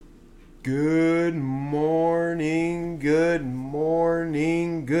Good morning, good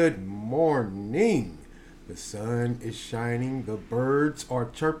morning, good morning. The sun is shining, the birds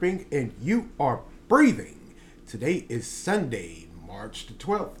are chirping, and you are breathing. Today is Sunday, March the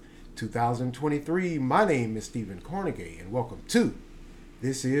 12th, 2023. My name is Stephen Carnegie, and welcome to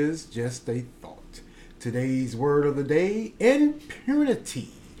This Is Just a Thought. Today's word of the day, impunity,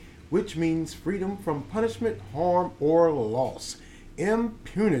 which means freedom from punishment, harm, or loss.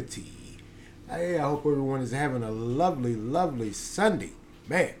 Impunity. Hey, I hope everyone is having a lovely, lovely Sunday.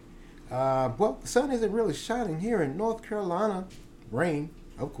 Man, well, the sun isn't really shining here in North Carolina. Rain,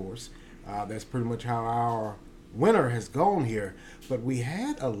 of course. That's pretty much how our winter has gone here. But we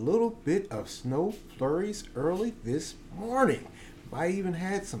had a little bit of snow flurries early this morning. I even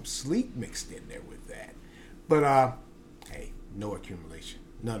had some sleet mixed in there with that. But, hey, no accumulation.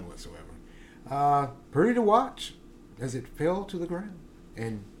 None whatsoever. Pretty to watch as it fell to the ground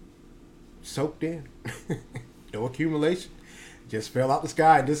and soaked in. No accumulation. Just fell out the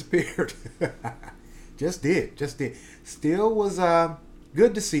sky and disappeared. Just did. Still was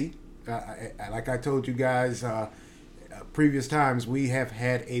good to see. Like I told you guys previous times, we have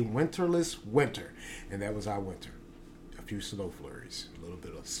had a winterless winter, and that was our winter. A few snow flurries, a little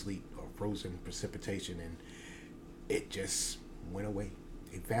bit of sleet or frozen precipitation, and it just went away,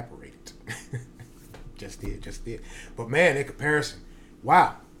 evaporated. Just did. But man, in comparison,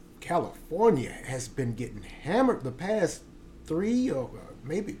 wow, California has been getting hammered the past 3 or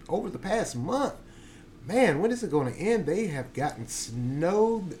maybe over the past month. Man, when is it going to end? They have gotten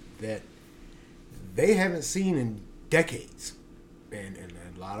snow that they haven't seen in decades. And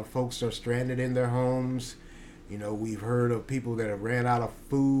a lot of folks are stranded in their homes. You know, we've heard of people that have ran out of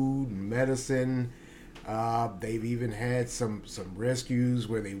food and medicine. They've even had some rescues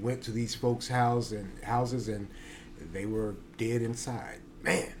where they went to these folks' houses and they were dead inside.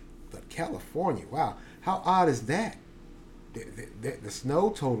 Man, but California, wow, how odd is that? The snow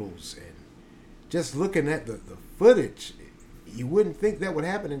totals and just looking at the footage, you wouldn't think that would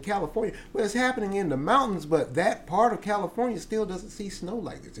happen in California. Well, it's happening in the mountains, but that part of California still doesn't see snow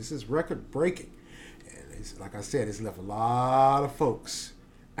like this. This is record breaking. And it's, like I said, it's left a lot of folks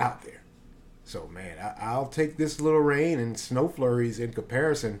out there. So, man, I'll take this little rain and snow flurries in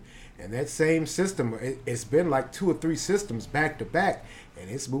comparison. And that same system, it's been like 2 or 3 systems back to back, and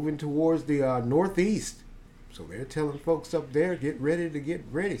it's moving towards the northeast. So they're telling folks up there, get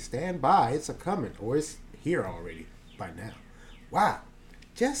ready, stand by. It's a coming, or it's here already by now. Wow.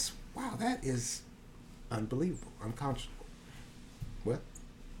 Wow, that is unbelievable, unconscionable. Well,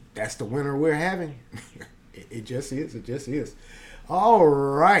 that's the winter we're having. It just is. All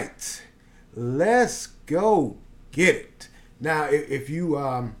right. Let's go get it. Now, if you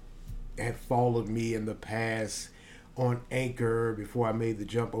have followed me in the past on Anchor before I made the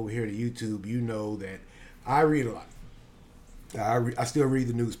jump over here to YouTube, you know that I read a lot. I still read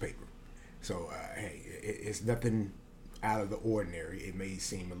the newspaper. So, hey, it's nothing out of the ordinary. It may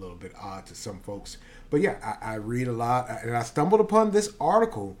seem a little bit odd to some folks. But yeah, I read a lot. And I stumbled upon this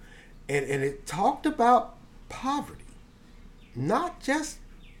article, and it talked about poverty. Not just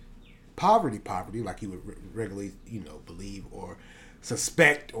poverty like you would regularly, believe or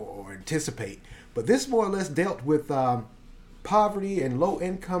suspect or anticipate. But this more or less dealt with poverty and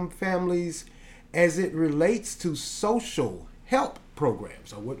low-income families as it relates to social help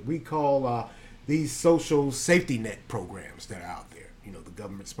programs, or what we call these social safety net programs that are out there. You know, the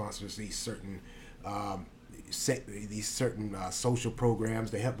government sponsors these certain social programs.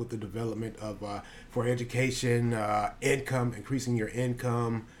 They help with the development of for education, income, increasing your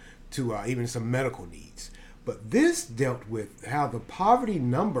income, to even some medical needs. But this dealt with how the poverty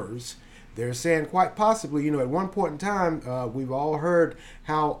numbers, they're saying quite possibly, at one point in time, we've all heard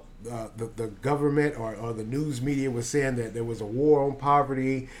how the government or the news media was saying that there was a war on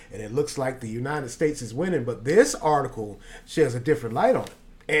poverty and it looks like the United States is winning. But this article sheds a different light on it.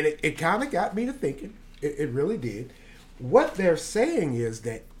 And it kind of got me to thinking. It really did. What they're saying is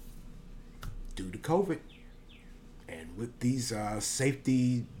that due to COVID, and with these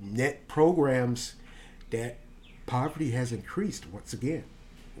safety net programs, that poverty has increased once again.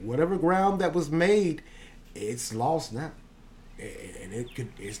 Whatever ground that was made, it's lost now, and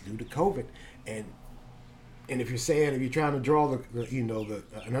it's due to COVID. And if you're trying to draw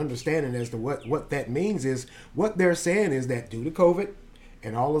an understanding as to what that means, is what they're saying is that due to COVID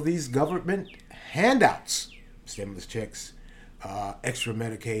and all of these government handouts, stimulus checks, extra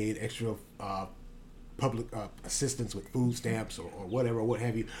Medicaid, extra public assistance with food stamps or whatever, what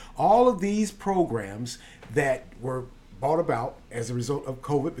have you. All of these programs that were brought about as a result of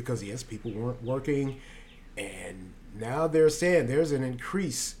COVID because, yes, people weren't working. And now they're saying there's an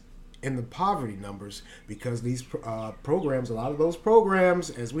increase in the poverty numbers because these programs, a lot of those programs,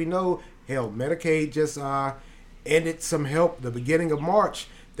 as we know, hell, Medicaid just ended some help the beginning of March.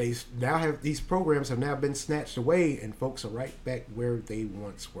 They now have these programs have now been snatched away, and folks are right back where they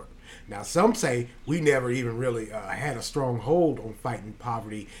once were. Now, some say we never even really had a strong hold on fighting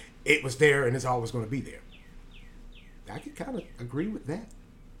poverty. It was there, and it's always going to be there. I can kind of agree with that.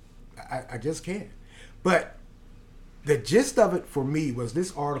 I just can. But the gist of it for me was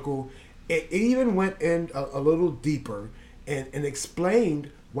this article. It even went in a little deeper and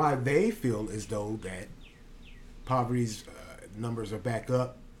explained why they feel as though that poverty's numbers are back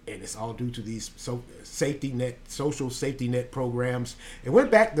up, and it's all due to these social safety net programs. It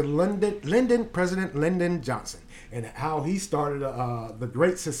went back to President Lyndon Johnson, and how he started the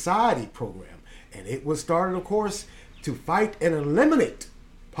Great Society program, and it was started, of course, to fight and eliminate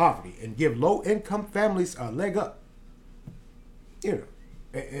poverty and give low-income families a leg up. You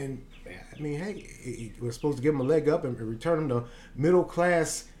know, and I mean, hey, we're supposed to give them a leg up and return them to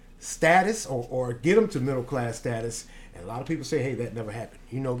middle-class status or get them to middle-class status. And a lot of people say, hey, that never happened.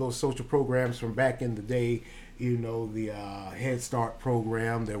 You know, those social programs from back in the day, you know, the Head Start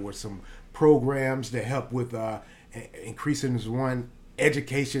program. There were some programs that help with increasing one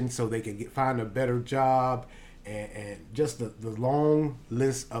education so they can find a better job. And just the long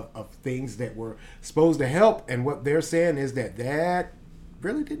list of things that were supposed to help. And what they're saying is that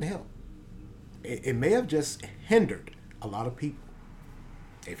really didn't help. It may have just hindered a lot of people.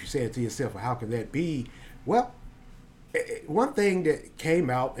 If you say it to yourself, well, how can that be? Well, one thing that came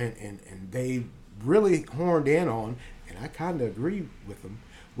out and they really horned in on, and I kind of agree with them,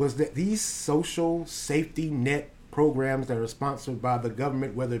 was that these social safety net programs that are sponsored by the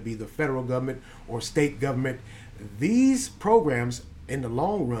government, whether it be the federal government or state government, these programs in the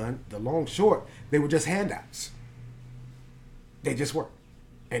long run, the long short, they were just handouts. They just were.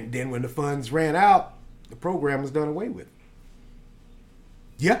 And then when the funds ran out, the program was done away with.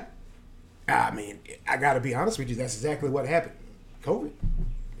 Yeah. I mean, I got to be honest with you, that's exactly what happened. COVID.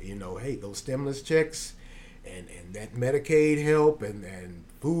 You know, hey, those stimulus checks and that Medicaid help and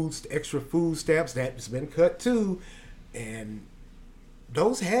extra food stamps, that's been cut too. And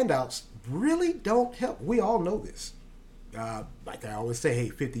those handouts really don't help. We all know this. Like I always say,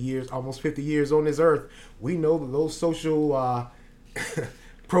 hey, almost 50 years on this earth, we know that those social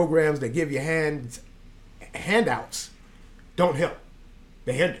programs that give you handouts don't help.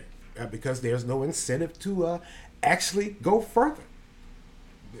 They hinder because there's no incentive to actually go further.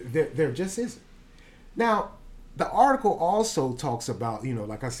 There just isn't. Now, the article also talks about, you know,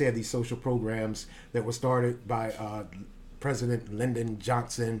 like I said, these social programs that were started by President Lyndon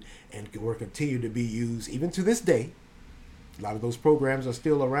Johnson and were continued to be used even to this day. A lot of those programs are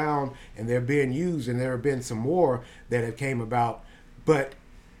still around and they're being used, and there have been some more that have came about. But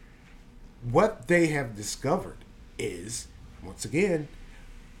what they have discovered is, once again,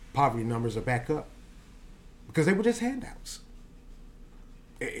 poverty numbers are back up because they were just handouts.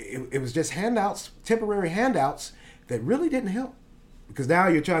 It was just handouts, temporary handouts that really didn't help. Because now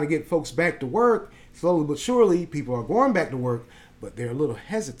you're trying to get folks back to work. Slowly but surely, people are going back to work, but they're a little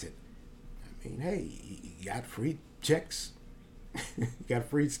hesitant. I mean, hey, you got free checks. You got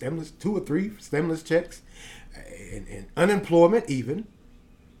free stimulus, 2 or 3 stimulus checks. And unemployment even.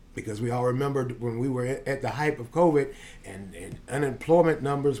 Because we all remember when we were at the height of COVID and unemployment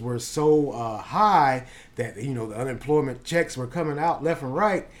numbers were so high that, you know, the unemployment checks were coming out left and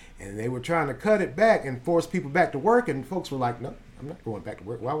right, and they were trying to cut it back and force people back to work, and folks were like, no, I'm not going back to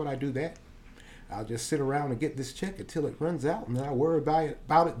work. Why would I do that? I'll just sit around and get this check until it runs out, and then I'll worry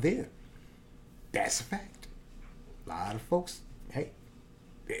about it then. That's a fact. A lot of folks, hey,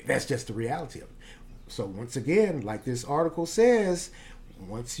 that's just the reality of it. So once again, like this article says,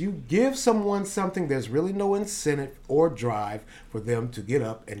 once you give someone something, there's really no incentive or drive for them to get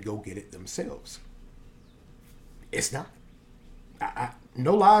up and go get it themselves. It's not.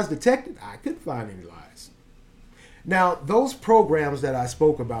 No lies detected. I couldn't find any lies. Now, those programs that I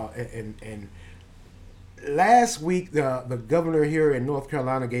spoke about, and last week, the governor here in North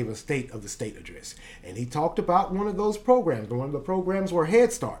Carolina gave a State of the State address, and he talked about one of those programs. One of the programs were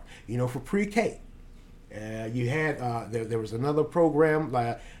Head Start, you know, for pre-K. You had there was another program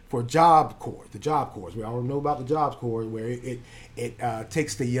for Job Corps, the Job Corps. We all know about the Job Corps, where it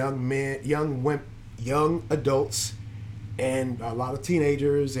takes the young men, young adults, and a lot of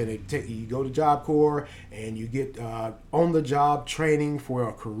teenagers, and you go to Job Corps and you get on the job training for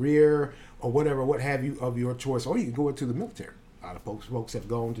a career or whatever, what have you, of your choice, or you can go into the military. A lot of folks have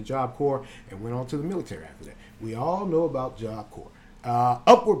gone to Job Corps and went on to the military after that. We all know about Job Corps.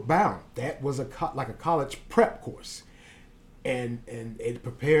 Upward Bound, that was like a college prep course. and it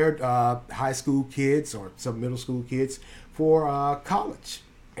prepared high school kids or some middle school kids for college,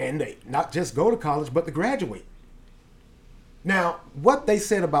 and they not just go to college but to graduate. Now, what they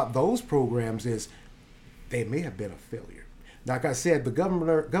said about those programs is they may have been a failure. Like I said, the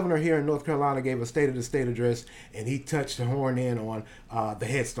governor here in North Carolina gave a State of the State address, and he touched the horn in on the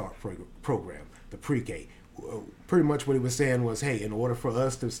Head Start program, the pre-K. Pretty much what he was saying was, hey, in order for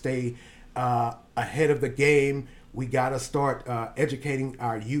us to stay ahead of the game, we got to start educating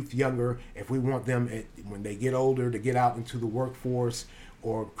our youth younger if we want them, when they get older, to get out into the workforce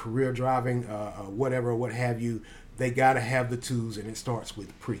or career driving, whatever, what have you. They got to have the tools, and it starts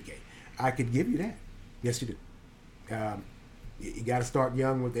with pre-K. I could give you that. Yes, you do. You got to start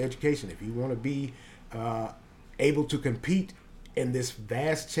young with the education if you want to be able to compete in this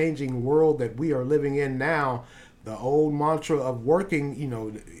vast changing world that we are living in now. The old mantra of working,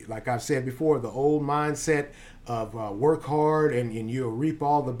 like I've said before, the old mindset of work hard and you'll reap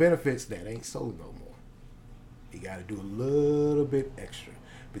all the benefits, that ain't so no more. You got to do a little bit extra.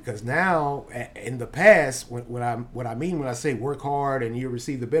 Because now, in the past, what I mean when I say work hard and you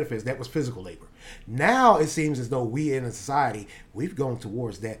receive the benefits, that was physical labor. Now it seems as though we in a society, we've gone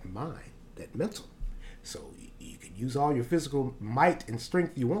towards that mind, that mental. So you can use all your physical might and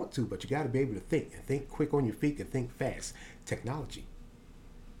strength you want to, but you got to be able to think, and think quick on your feet, and think fast. Technology.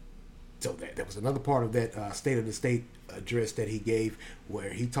 So that was another part of that State of the State address that he gave,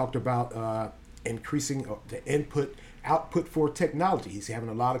 where he talked about increasing the output for technology. He's having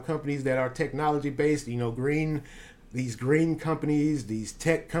a lot of companies that are technology based, these green companies, these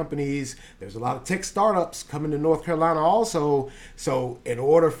tech companies. There's a lot of tech startups coming to North Carolina also. So in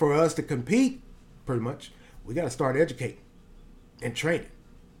order for us to compete, pretty much, we got to start educating and training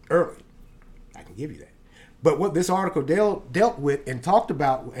early. I can give you that. But what this article dealt with and talked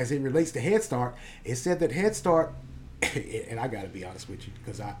about as it relates to Head Start, it said that Head Start, and I got to be honest with you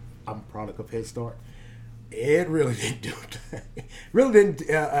because I'm a product of Head Start, it really didn't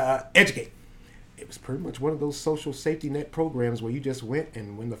educate. It was pretty much one of those social safety net programs where you just went,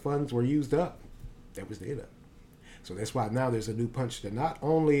 and when the funds were used up, that was the end of it. So that's why now there's a new punch to not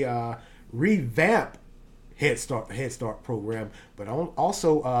only revamp the Head Start program, but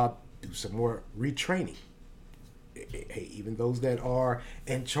also do some more retraining. Hey, even those that are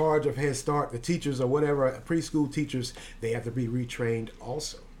in charge of Head Start, the teachers or whatever, preschool teachers, they have to be retrained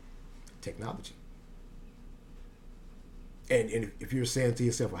also. Technology. And if you're saying to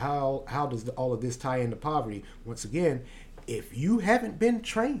yourself, well, how does all of this tie into poverty? Once again, if you haven't been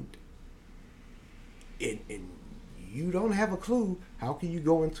trained and you don't have a clue, how can you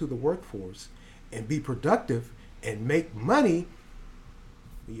go into the workforce and be productive and make money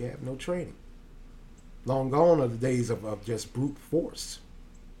if you have no training? Long gone are the days of just brute force,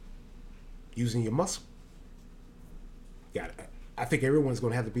 using your muscle. I think everyone's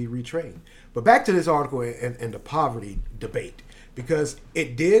going to have to be retrained. But back to this article and the poverty debate, because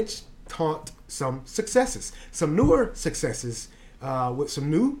it did taunt some successes, some newer successes with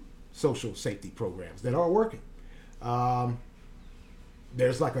some new social safety programs that are working.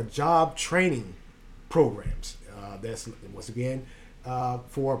 There's like a job training programs. That's, once again,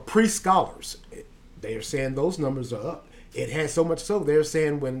 for pre-scholars. They are saying those numbers are up. It has so much so they're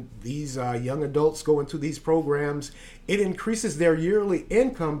saying when these young adults go into these programs, it increases their yearly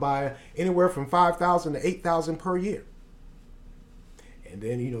income by anywhere from $5,000 to $8,000 per year. And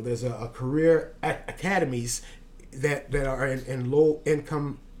then there's a career academies that are in low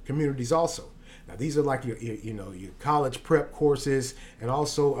income communities also. Now these are like your college prep courses, and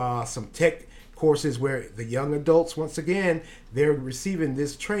also some tech courses where the young adults, once again, they're receiving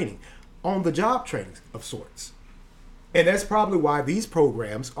this training, on the job training of sorts. And that's probably why these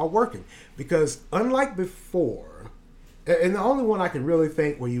programs are working, because unlike before, and the only one I can really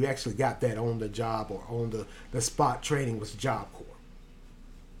think where you actually got that on the job or on the spot training was Job Corps,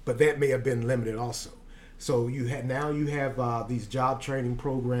 but that may have been limited also. So you have these job training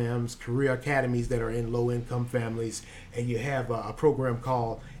programs, career academies that are in low income families, and you have a program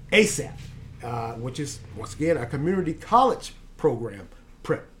called ASAP, which is once again a community college program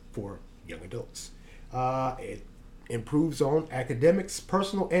prep for young adults. It improves on academics,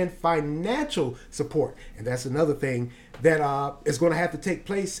 personal, and financial support. And that's another thing that is going to have to take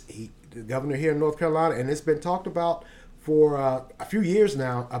place. The governor here in North Carolina, and it's been talked about for a few years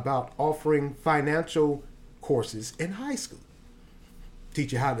now, about offering financial courses in high school.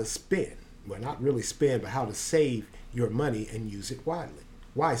 Teach you how to spend. Well, not really spend, but how to save your money and use it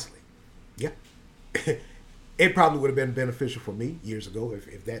wisely. Yeah. It probably would have been beneficial for me years ago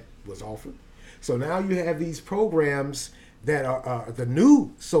if that was offered. So now you have these programs that are the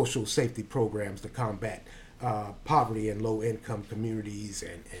new social safety programs to combat poverty and low income communities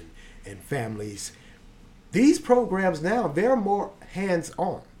and families. These programs now, they're more hands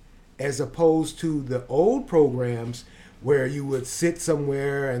on as opposed to the old programs where you would sit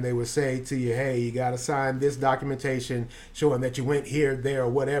somewhere and they would say to you, hey, you got to sign this documentation showing that you went here, there, or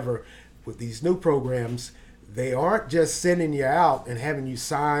whatever. With these new programs, they aren't just sending you out and having you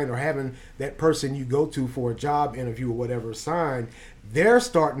sign or having that person you go to for a job interview or whatever sign. They're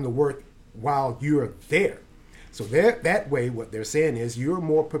starting to work while you're there. So that way, what they're saying is you're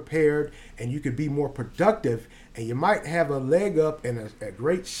more prepared and you could be more productive, and you might have a leg up and a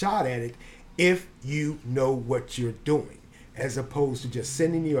great shot at it if you know what you're doing, as opposed to just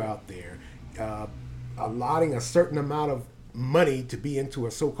sending you out there, allotting a certain amount of money to be into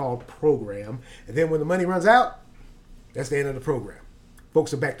a so-called program, and then when the money runs out, that's the end of the program.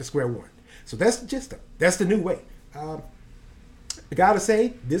 Folks are back to square one. So that's the new way. I gotta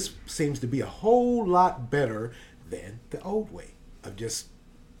say, this seems to be a whole lot better than the old way of just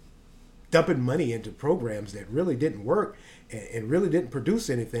dumping money into programs that really didn't work and really didn't produce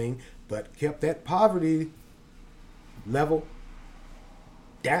anything, but kept that poverty level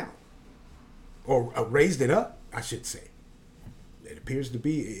down, or raised it up, I should say. It appears to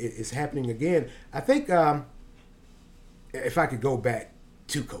be, it's happening again. I think if I could go back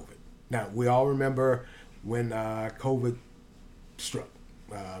to COVID. Now, we all remember when COVID struck.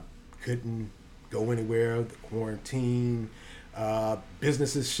 Couldn't go anywhere, the quarantine,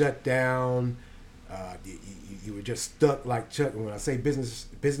 businesses shut down. You were just stuck like Chuck. And when I say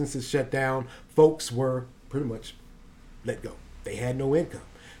businesses shut down, folks were pretty much let go. They had no income.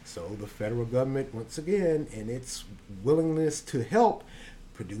 So the federal government, once again, in its willingness to help,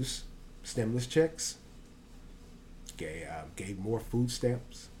 produced stimulus checks, gave more food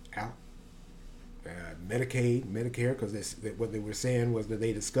stamps out. Medicaid, Medicare, because what they were saying was that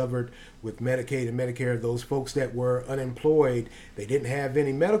they discovered with Medicaid and Medicare, those folks that were unemployed, they didn't have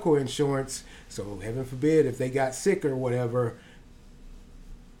any medical insurance. So heaven forbid if they got sick or whatever,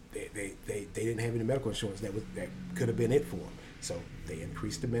 they didn't have any medical insurance. That could have been it for them. So they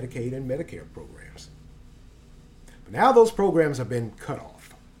increased the Medicaid and Medicare programs. But now those programs have been cut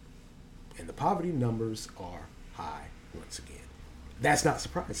off, and the poverty numbers are high once again. That's not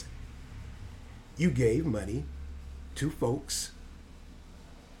surprising. You gave money to folks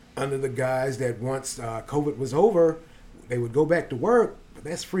under the guise that once COVID was over, they would go back to work, but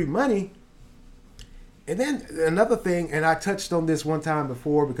that's free money. And then another thing, and I touched on this one time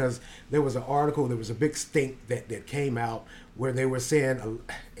before because there was an article, there was a big stink that came out where they were saying,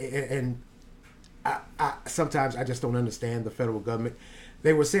 and I sometimes I just don't understand the federal government.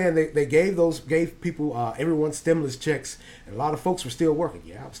 They were saying they gave people, everyone stimulus checks, and a lot of folks were still working.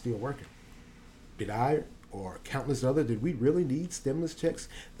 Yeah, I was still working. Did I or countless other, did we really need stimulus checks?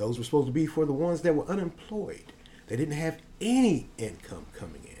 Those were supposed to be for the ones that were unemployed. They didn't have any income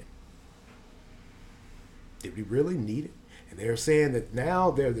coming in. Did we really need it? And they're saying that now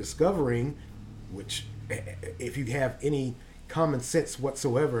they're discovering, which if you have any common sense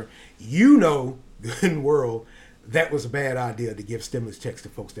whatsoever, you know, good and world, that was a bad idea to give stimulus checks to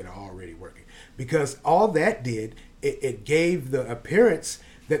folks that are already working. Because all that did, it gave the appearance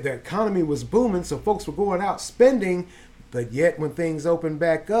that the economy was booming, so folks were going out spending, but yet when things opened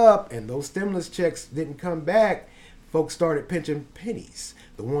back up and those stimulus checks didn't come back, folks started pinching pennies.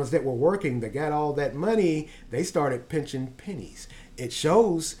 The ones that were working, that got all that money, they started pinching pennies. It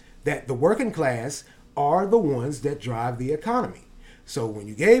shows that the working class are the ones that drive the economy. So when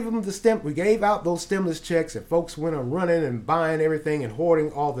you gave them we gave out those stimulus checks, and folks went on running and buying everything and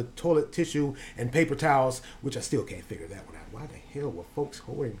hoarding all the toilet tissue and paper towels, which I still can't figure that one out. Why the hell were folks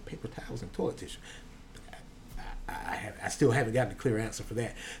hoarding paper towels and toilet tissue? I still haven't gotten a clear answer for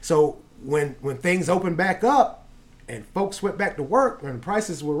that. So when things opened back up and folks went back to work and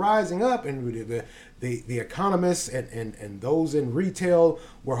prices were rising up, and the economists and those in retail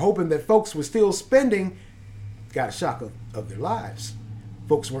were hoping that folks were still spending, got a shock of their lives.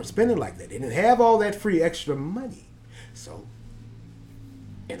 Folks weren't spending like that. They didn't have all that free extra money. So,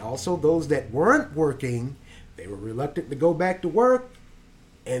 and also those that weren't working, they were reluctant to go back to work,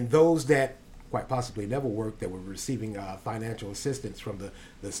 and those that quite possibly never worked, that were receiving financial assistance from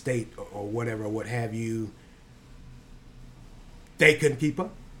the state or whatever, what have you, they couldn't keep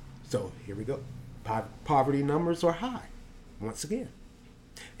up. So here we go. Poverty numbers are high once again.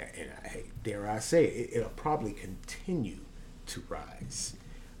 And dare I say, it'll probably continue to rise.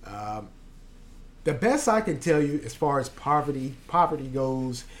 The best I can tell you as far as poverty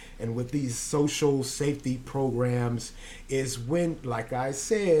goes, and with these social safety programs, is when, like I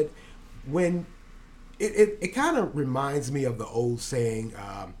said, when it kind of reminds me of the old saying,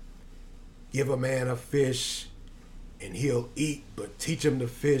 give a man a fish and he'll eat, but teach him to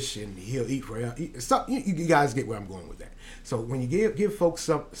fish and he'll eat forever. So, you guys get where I'm going with that. So when you give folks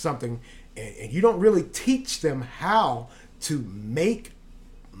something and you don't really teach them how to make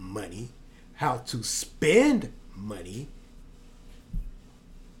money, how to spend money,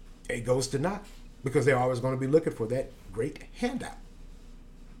 it goes to naught because they're always going to be looking for that great handout.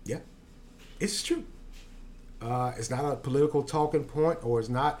 Yeah, it's true. It's not a political talking point, or it's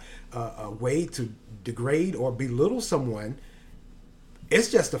not a way to degrade or belittle someone.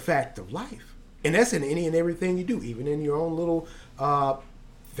 It's just a fact of life. And that's in any and everything you do, even in your own little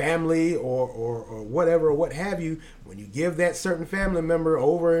family or whatever, or what have you. When you give that certain family member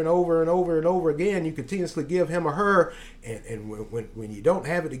over and over and over and over again, you continuously give him or her. And when you don't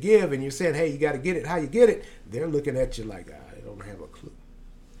have it to give and you're saying, hey, you got to get it how you get it, they're looking at you like, I don't have a clue.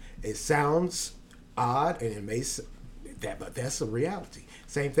 It sounds odd, and it may that, but that's a reality.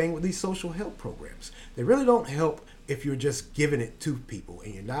 Same thing with these social help programs. They really don't help if you're just giving it to people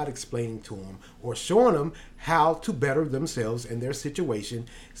and you're not explaining to them or showing them how to better themselves and their situation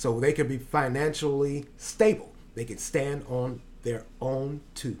so they can be financially stable. They can stand on their own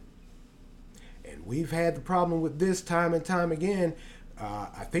too. And we've had the problem with this time and time again.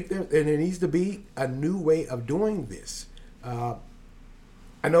 I think there needs to be a new way of doing this. I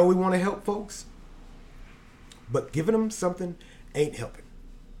know we want to help folks, but giving them something ain't helping.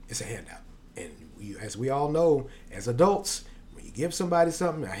 It's a handout. And as we all know, as adults, when you give somebody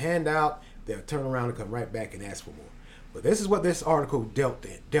something, a handout, they'll turn around and come right back and ask for more. But this is what this article dealt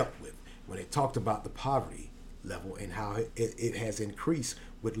with when it talked about the poverty level and how it has increased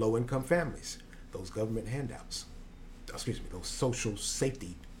with low-income families. Those government handouts, those social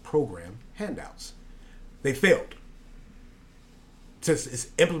safety program handouts, they failed. Since its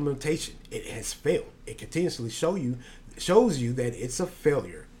implementation, it has failed. It continuously shows you that it's a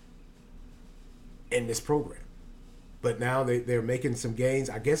failure in this program. But now they're making some gains.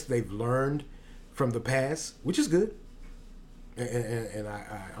 I guess they've learned from the past, which is good. And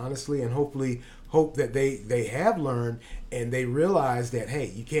I honestly and hopefully hope that they have learned and they realize that, hey,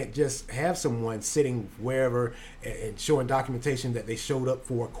 you can't just have someone sitting wherever and showing documentation that they showed up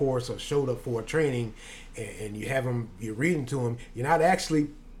for a course or showed up for a training, and you're reading to them. You're not actually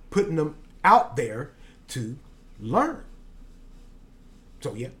putting them out there to learn.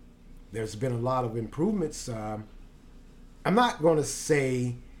 So yeah, there's been a lot of improvements. I'm not going to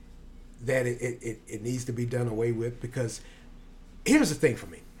say that it needs to be done away with, because here's the thing for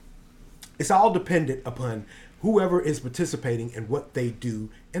me. It's all dependent upon whoever is participating and what they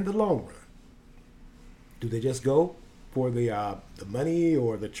do in the long run. Do they just go for the money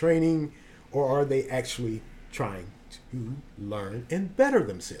or the training, or are they actually trying to learn and better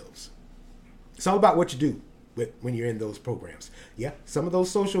themselves? It's all about what you do when you're in those programs. Yeah, some of those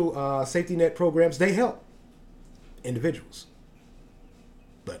social safety net programs, they help individuals.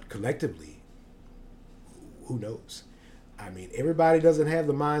 But collectively, who knows? I mean, everybody doesn't have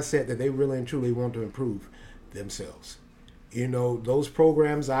the mindset that they really and truly want to improve themselves. You know, those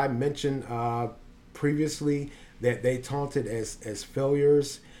programs I mentioned previously that they taunted as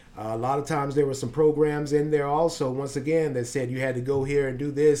failures. A lot of times there were some programs in there also, once again, that said you had to go here and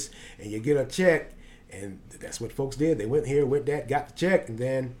do this and you get a check. And that's what folks did. They went here, went that, got the check. And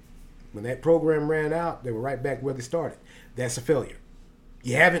then when that program ran out, they were right back where they started. That's a failure.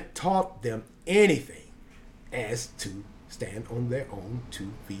 You haven't taught them anything as to stand on their own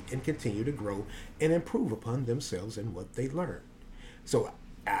 2 feet and continue to grow and improve upon themselves and what they learn. So,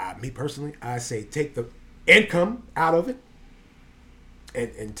 me personally, I say take the income out of it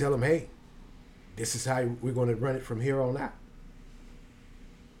and tell them, hey, this is how we're going to run it from here on out.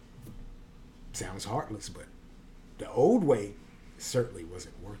 Sounds heartless, but the old way certainly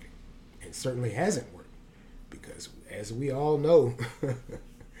wasn't working, and certainly hasn't worked, because as we all know, a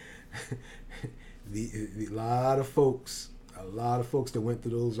lot of folks that went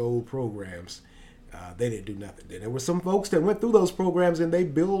through those old programs, they didn't do nothing. Then there were some folks that went through those programs and they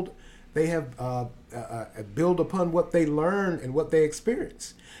have build upon what they learned and what they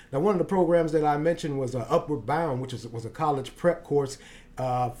experienced. Now, one of the programs that I mentioned was Upward Bound, which was a college prep course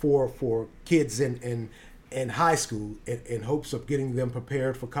for kids in high school in hopes of getting them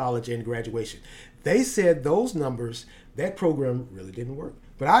prepared for college and graduation. They said those numbers, that program really didn't work.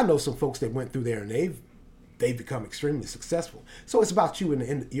 But I know some folks that went through there and they've become extremely successful. So it's about you and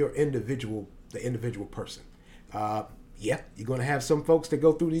the individual person. Yeah, you're going to have some folks that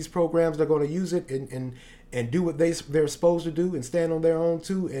go through these programs. They're going to use it and do what they're supposed to do and stand on their own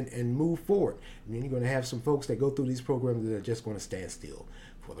too and move forward. And then you're going to have some folks that go through these programs that are just going to stand still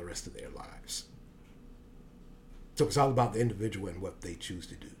for the rest of their lives. So it's all about the individual and what they choose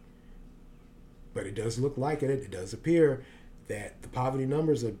to do. But it does look like it. It does appear that the poverty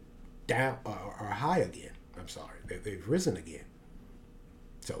numbers are down, are high again. I'm sorry, they've risen again.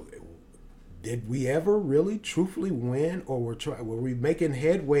 So, did we ever really, truthfully win, or were we making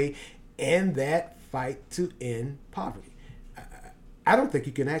headway in that fight to end poverty? I don't think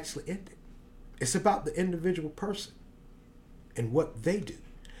you can actually end it. It's about the individual person and what they do.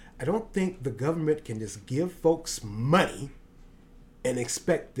 I don't think the government can just give folks money and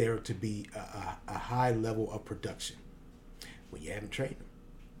expect there to be a high level of production when you haven't trained them.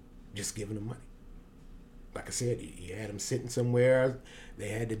 Just giving them money. Like I said, you had them sitting somewhere. They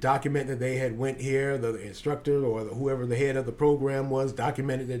had to document that they had went here. The instructor or whoever the head of the program was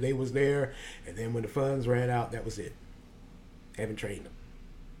documented that they was there. And then when the funds ran out, that was it. Haven't trained them.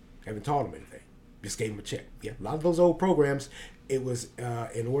 Haven't taught them anything. Just gave them a check. Yeah, a lot of those old programs, it was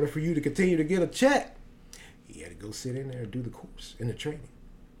in order for you to continue to get a check, you had to go sit in there and do the course and the training.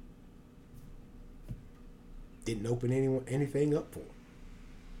 Didn't open anything up for them.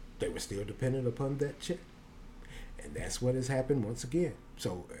 They were still dependent upon that check. And that's what has happened once again.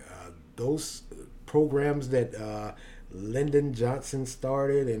 So those programs that Lyndon Johnson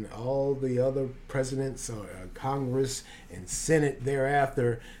started and all the other presidents, Congress and Senate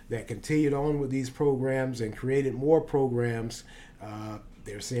thereafter that continued on with these programs and created more programs,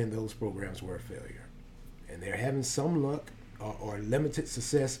 they're saying those programs were a failure. And they're having some luck or limited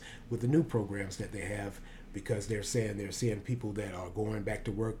success with the new programs that they have, because they're saying they're seeing people that are going back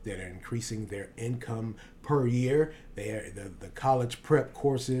to work that are increasing their income per year. The college prep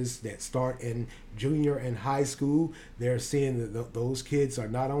courses that start in junior and high school, they're seeing that those kids are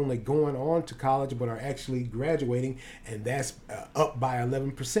not only going on to college but are actually graduating, and that's up by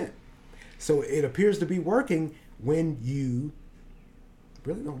 11%. So it appears to be working when you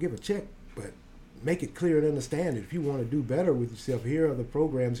really don't give a check, but make it clear and understand that if you want to do better with yourself, here are the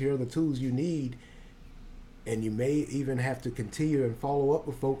programs, here are the tools you need. And you may even have to continue and follow up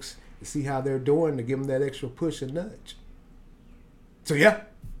with folks to see how they're doing, to give them that extra push and nudge. So yeah,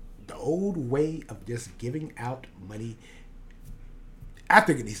 the old way of just giving out money, I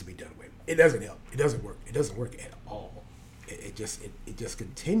think it needs to be done away with. It doesn't help. It doesn't work. It doesn't work at all. It just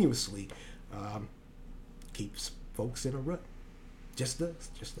continuously keeps folks in a rut. Just does.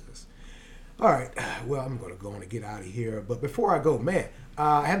 All right, well, I'm going to go on and get out of here. But before I go, man,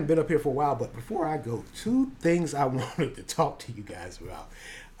 I haven't been up here for a while, but before I go, two things I wanted to talk to you guys about.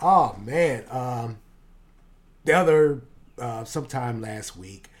 Oh, man, the other, sometime last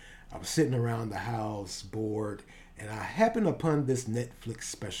week, I was sitting around the house bored, and I happened upon this Netflix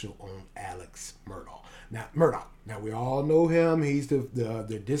special on Alex Murdaugh. Now, we all know him. He's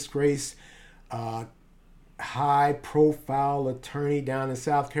the disgraced, high-profile attorney down in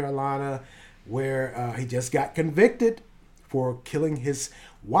South Carolina, where he just got convicted for killing his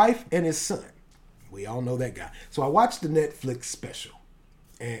wife and his son. We all know that guy. So I watched the Netflix special,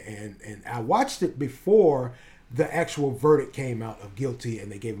 and I watched it before the actual verdict came out of guilty,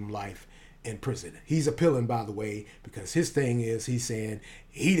 and they gave him life in prison. He's appealing, by the way, because his thing is he's saying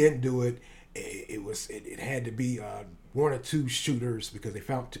he didn't do it. It had to be one or two shooters, because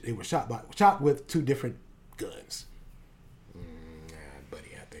they were shot with two different guns.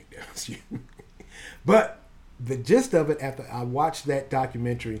 Buddy, I think that was you. But the gist of it, after I watched that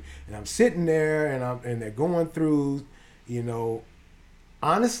documentary, and I'm sitting there, and they're going through,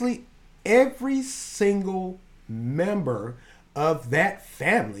 honestly, every single member of that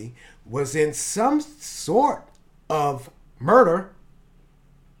family was in some sort of murder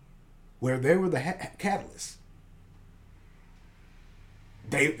where they were the catalyst.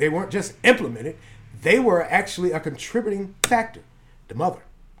 They weren't just implemented. They were actually a contributing factor. The mother,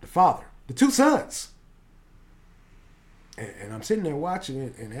 the father, the two sons. And I'm sitting there watching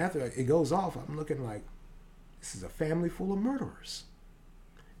it, and after it goes off, I'm looking like, this is a family full of murderers.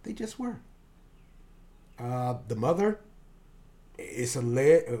 They just were. The mother, it's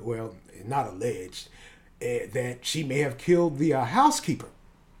not alleged, that she may have killed the housekeeper.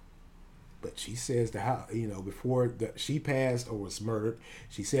 But she says before she passed or was murdered,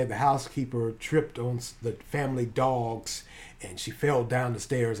 she said the housekeeper tripped on the family dogs, and she fell down the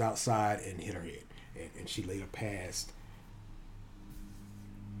stairs outside and hit her head. And she later passed.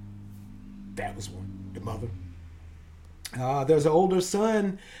 That was one, the mother. There's an older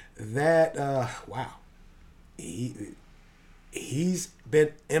son that, he's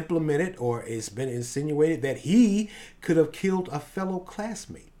been implemented, or it's been insinuated that he could have killed a fellow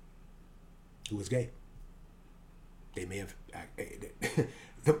classmate who was gay. They may have.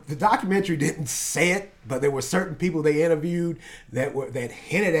 The documentary didn't say it, but there were certain people they interviewed that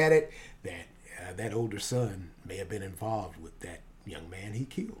hinted at it, that older son may have been involved with that young man he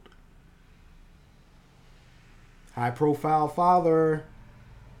killed. high profile father,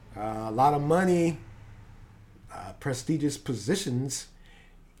 a lot of money, prestigious positions.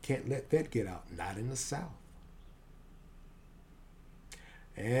 Can't let that get out. Not in the South.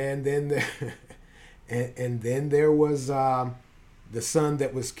 And then there, and then there was the son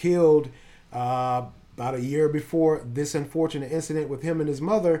that was killed about a year before this unfortunate incident with him and his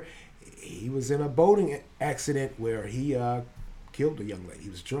mother. He was in a boating accident where he killed a young lady. He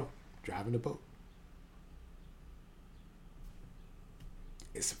was drunk driving the boat.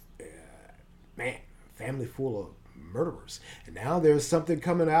 It's man, family full of murderers. And now there's something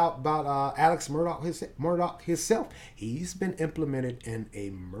coming out about Alex Murdaugh himself. He's been implemented in a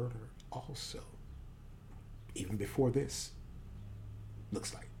murder also. Even before this,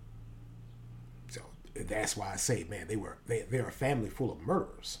 looks like. So that's why I say, man, they're a family full of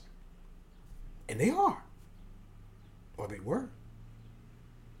murderers. And they are. Or they were.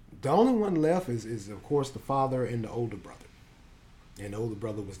 The only one left is of course the father and the older brother. And the older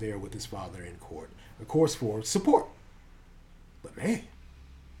brother was there with his father in court, of course, for support. But man,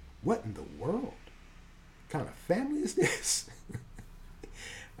 what in the world? What kind of family is this?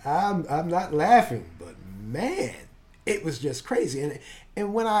 I'm not laughing, but man, it was just crazy.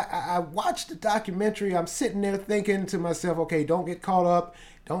 And when I watched the documentary, I'm sitting there thinking to myself, okay, don't get caught up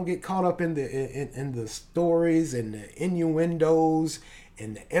in the stories and the innuendos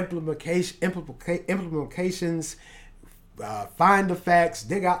and the implications. Find the facts,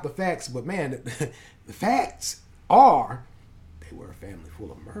 dig out the facts. But man, the facts are they were a family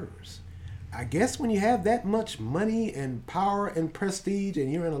full of murderers. I guess when you have that much money and power and prestige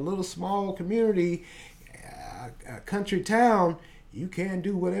and you're in a little small community, a country town, you can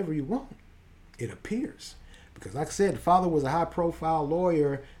do whatever you want. It appears. Because like I said, the father was a high profile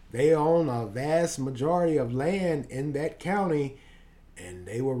lawyer. They own a vast majority of land in that county. And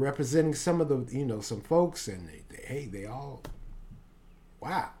they were representing some of the, some folks, and they all,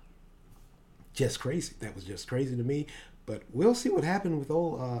 wow, just crazy. That was just crazy to me. But we'll see what happened with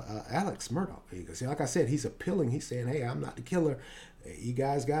old Alex Murdaugh. Because, like I said, he's appealing. He's saying, hey, I'm not the killer. You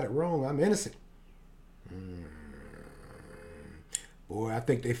guys got it wrong. I'm innocent. Boy, I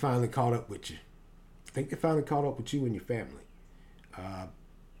think they finally caught up with you. I think they finally caught up with you and your family.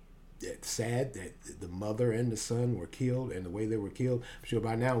 It's sad that the mother and the son were killed, and the way they were killed. I'm sure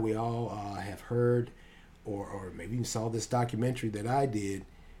by now we all have heard, or maybe you saw this documentary that I did,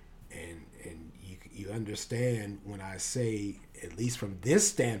 and you understand when I say, at least from this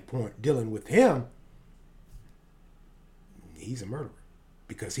standpoint, dealing with him, he's a murderer,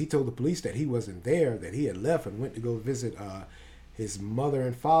 because he told the police that he wasn't there, that he had left and went to go visit his mother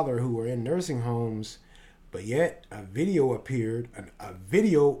and father who were in nursing homes, but yet a video appeared,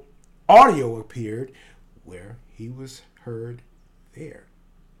 audio appeared where he was heard there.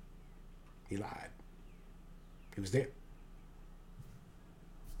 He lied. He was there.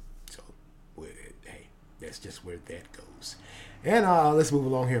 So, hey, that's just where that goes. And let's move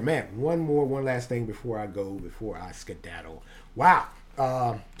along here. Man, one last thing before I skedaddle. Wow.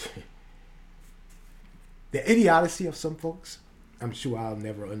 The idiocy of some folks, I'm sure I'll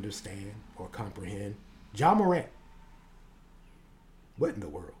never understand or comprehend. Ja Morant. What in the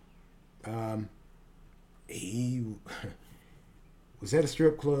world? He was at a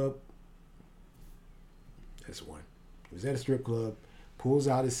strip club. That's one. He was at a strip club, pulls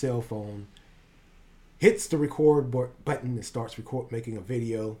out his cell phone, hits the record button and starts making a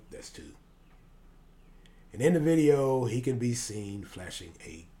video. That's two. And in the video, he can be seen flashing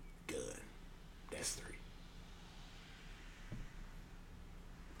a gun. That's three.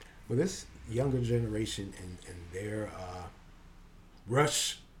 Well, this younger generation and their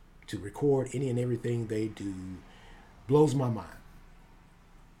rush to record any and everything they do blows my mind.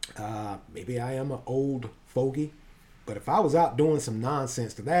 Maybe I am an old fogey, but if I was out doing some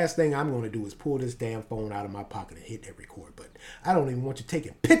nonsense, the last thing I'm going to do is pull this damn phone out of my pocket and hit that record button. I don't even want you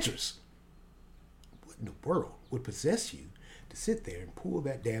taking pictures. What in the world would possess you to sit there and pull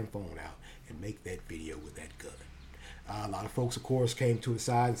that damn phone out and make that video with that gun? A lot of folks, of course, came to his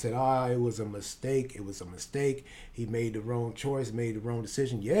side and said, it was a mistake. It was a mistake. He made the wrong choice, made the wrong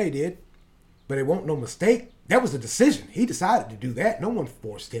decision. Yeah, he did. But it wasn't no mistake. That was a decision. He decided to do that. No one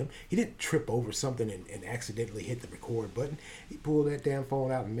forced him. He didn't trip over something and accidentally hit the record button. He pulled that damn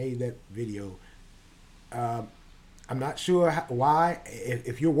phone out and made that video. I'm not sure why.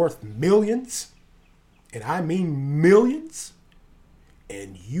 If you're worth millions, and I mean millions,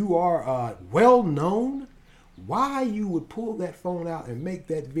 and you are well known, why you would pull that phone out and make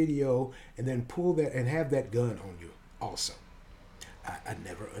that video and then pull that and have that gun on you also. I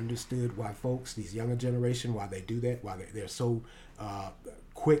never understood why folks, these younger generation, why they do that, why they're so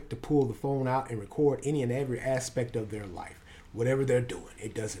quick to pull the phone out and record any and every aspect of their life, whatever they're doing.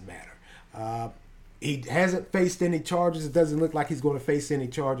 It doesn't matter. He hasn't faced any charges. It doesn't look like he's going to face any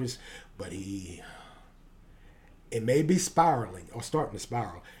charges, but it may be spiraling or starting to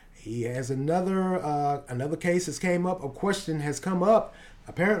spiral. He has another case has came up. A question has come up.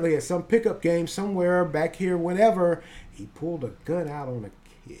 Apparently, at some pickup game somewhere back here, whenever, he pulled a gun out on a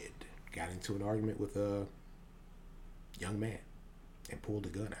kid. Got into an argument with a young man and pulled a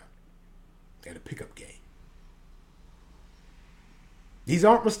gun out at a pickup game. These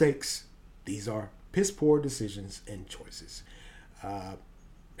aren't mistakes. These are piss poor decisions and choices.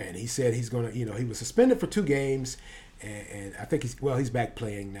 And he said he's going to, he was suspended for 2 games. And I think he's back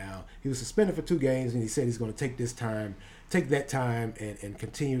playing now. He was suspended for 2 games, and he said he's going to take that time and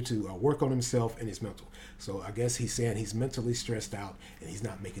continue to work on himself and his mental. So I guess he's saying he's mentally stressed out and he's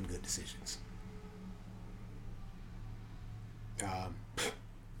not making good decisions. Bruh.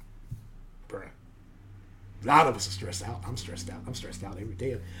 A lot of us are stressed out. I'm stressed out. I'm stressed out every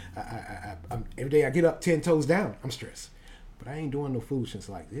day. Every day I get up 10 toes down, I'm stressed. But I ain't doing no foolishness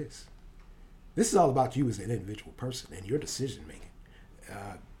like this. This is all about you as an individual person and your decision making.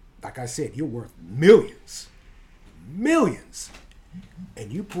 Like I said, you're worth millions.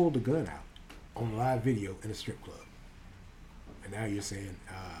 And you pulled the gun out on live video in a strip club. And now you're saying,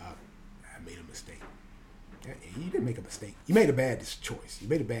 I made a mistake. You didn't make a mistake. You made a bad choice. You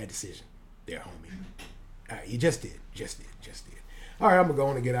made a bad decision there, homie. You just did. All right, I'm going to go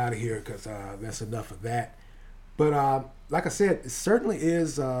on and get out of here because that's enough of that. But like I said, it certainly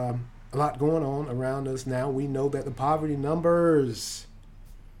is a lot going on around us now. We know that the poverty numbers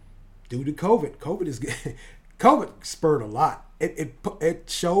due to COVID spurred a lot. It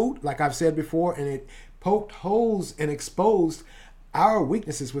showed, like I've said before, and it poked holes and exposed our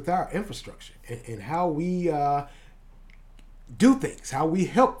weaknesses with our infrastructure and how we do things, how we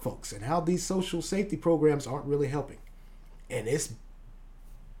help folks, and how these social safety programs aren't really helping. And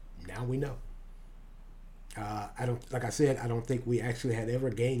now we know. I don't think we actually had ever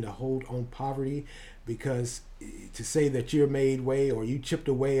gained a hold on poverty, because to say that you're made way or you chipped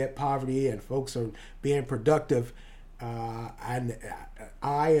away at poverty and folks are being productive, and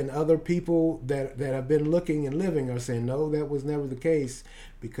I and other people that have been looking and living are saying, no, that was never the case,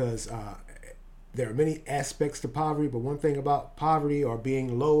 because there are many aspects to poverty, but one thing about poverty or being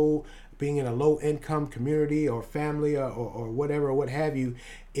in a low income community or family or whatever, what have you,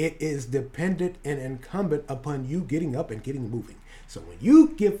 it is dependent and incumbent upon you getting up and getting moving. So when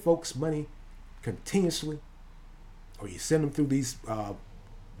you give folks money continuously, or you send them through these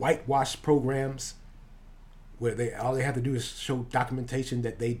whitewash programs where all they have to do is show documentation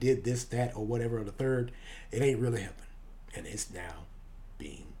that they did this, that, or whatever, or the third, it ain't really helping. And it's now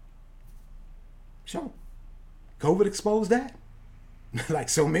being shown. COVID exposed that. Like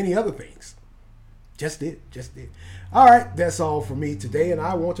so many other things. Just did. All right, that's all for me today, and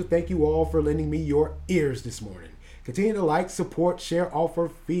I want to thank you all for lending me your ears this morning. Continue to like, support, share, offer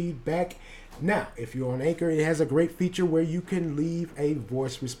feedback. Now, if you're on Anchor, it has a great feature where you can leave a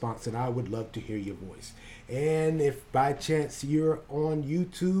voice response, and I would love to hear your voice. And if by chance you're on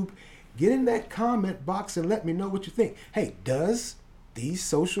YouTube, get in that comment box and let me know what you think. Hey, does these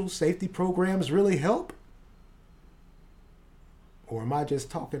social safety programs really help? Or am I just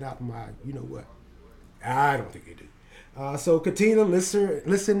talking out my, you know what? I don't think they do. So continue to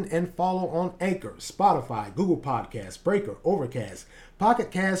listen and follow on Anchor, Spotify, Google Podcasts, Breaker, Overcast, Pocket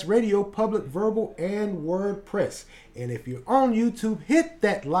Cast, Radio Public, Verbal, and WordPress. And if you're on YouTube, hit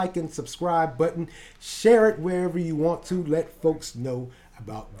that like and subscribe button. Share it wherever you want to. Let folks know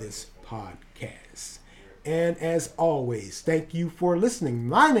about this podcast. And as always, thank you for listening.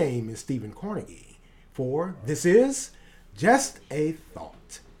 My name is Stephen Carnegie. This is Just a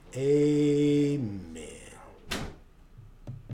Thought. Amen.